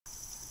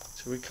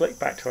So we click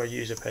back to our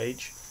user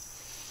page.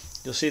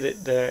 You'll see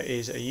that there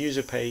is a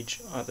user page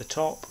at the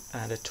top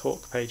and a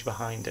talk page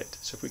behind it.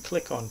 So if we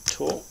click on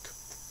talk,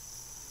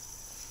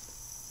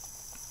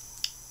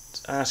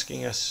 it's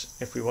asking us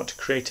if we want to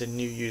create a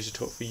new user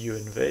talk for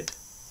UNVID,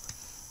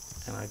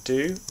 and I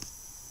do.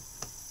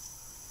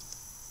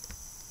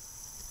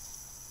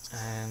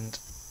 And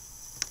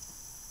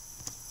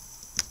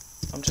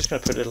I'm just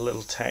going to put a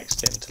little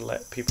text in to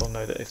let people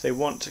know that if they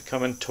want to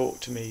come and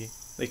talk to me,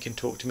 they can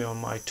talk to me on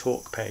my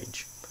talk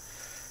page.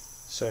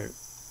 So,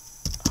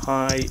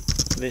 hi,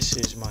 this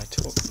is my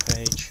talk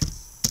page.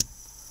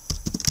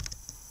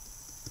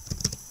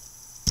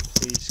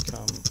 Please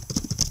come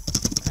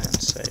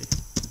and say,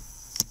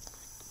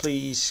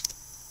 please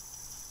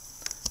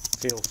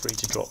feel free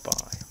to drop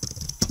by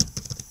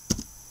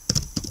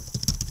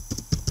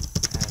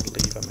and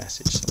leave a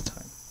message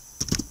sometime.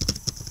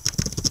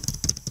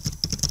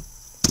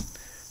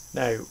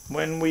 Now,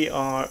 when we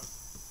are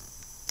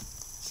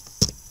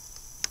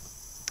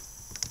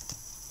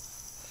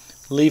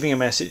leaving a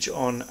message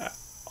on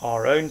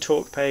our own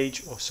talk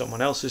page or someone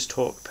else's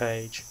talk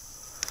page,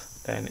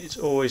 then it's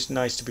always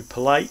nice to be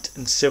polite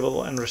and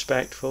civil and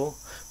respectful,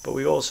 but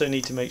we also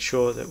need to make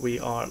sure that we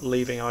are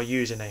leaving our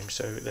username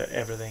so that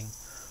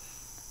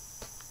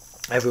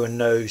everyone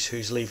knows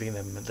who's leaving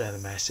them their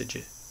message.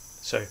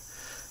 So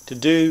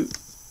to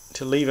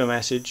leave a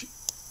message,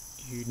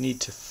 you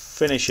need to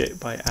finish it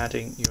by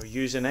adding your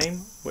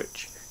username,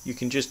 which you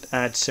can just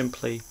add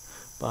simply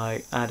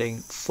by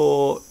adding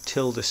 4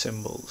 tilde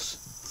symbols.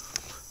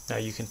 Now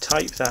you can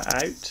type that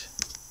out,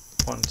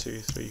 1,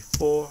 2, 3,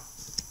 4,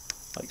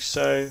 like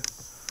so,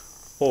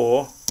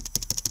 or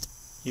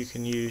you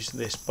can use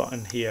this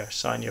button here,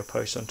 sign your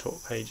post on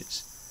talk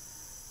pages,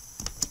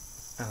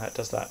 and that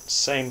does that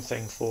same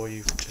thing for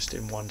you just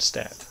in one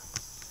step.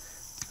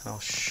 And I'll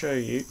show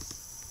you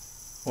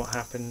what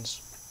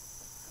happens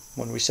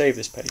when we save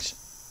this page.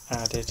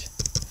 Added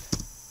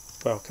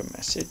welcome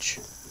message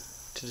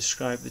to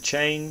describe the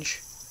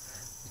change.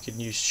 We can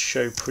use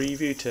show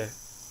preview to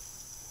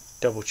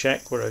double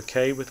check we're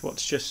okay with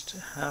what's just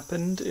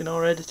happened in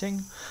our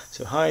editing.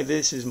 So hi,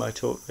 this is my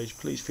talk page,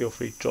 please feel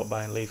free to drop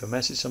by and leave a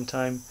message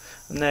sometime.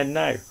 And then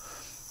now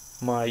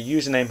my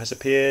username has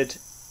appeared,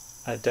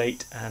 a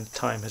date and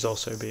time has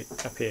also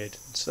appeared.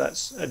 So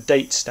that's a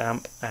date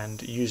stamp and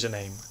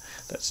username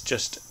that's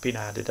just been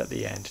added at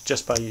the end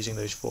just by using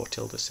those 4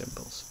 tilde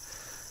symbols.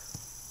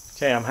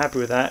 Okay, I'm happy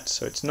with that,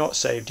 so it's not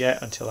saved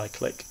yet until I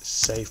click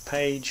Save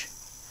Page.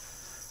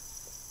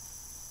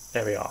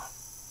 There we are.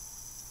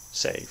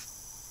 Save.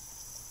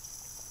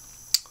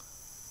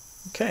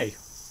 Okay,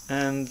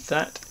 and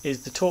that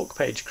is the talk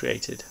page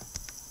created.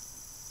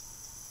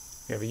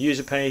 We have a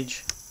user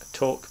page, a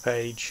talk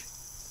page.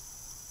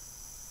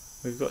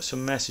 We've got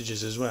some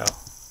messages as well.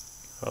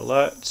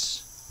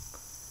 Alerts.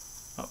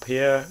 Up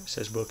here it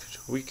says welcome to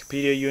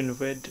Wikipedia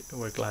UNVID.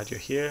 We're glad you're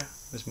here.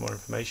 There's more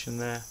information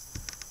there.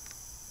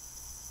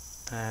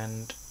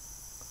 And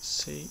let's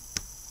see,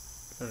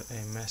 got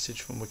a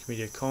message from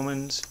Wikimedia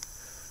Commons.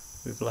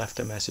 We've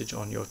left a message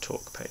on your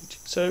talk page.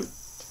 So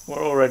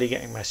we're already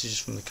getting messages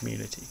from the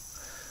community.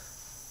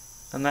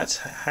 And that's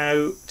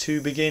how to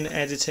begin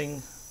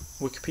editing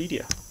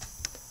Wikipedia.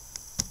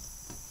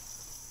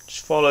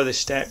 Just follow the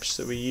steps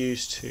that we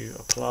use to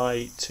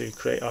apply to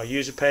create our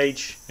user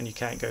page and you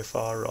can't go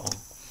far wrong.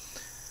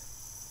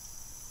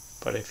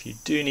 But if you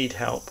do need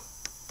help,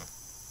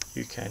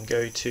 you can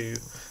go to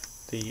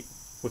the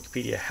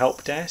Wikipedia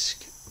help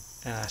desk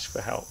and ask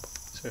for help.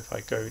 So if I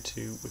go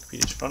to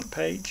Wikipedia's front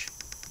page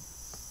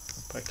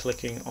by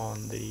clicking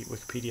on the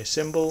Wikipedia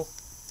symbol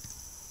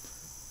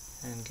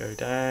and go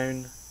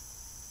down,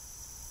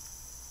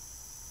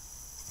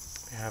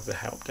 we have the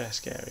help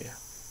desk area.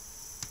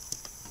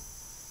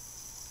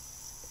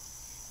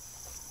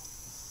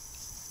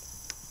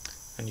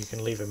 And you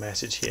can leave a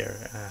message here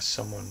and ask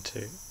someone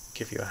to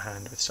give you a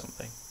hand with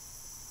something.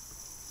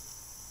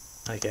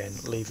 Again,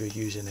 leave your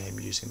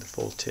username using the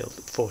 4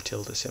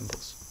 tilde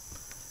symbols.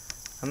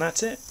 And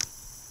that's it.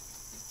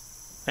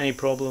 Any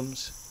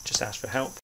problems, just ask for help.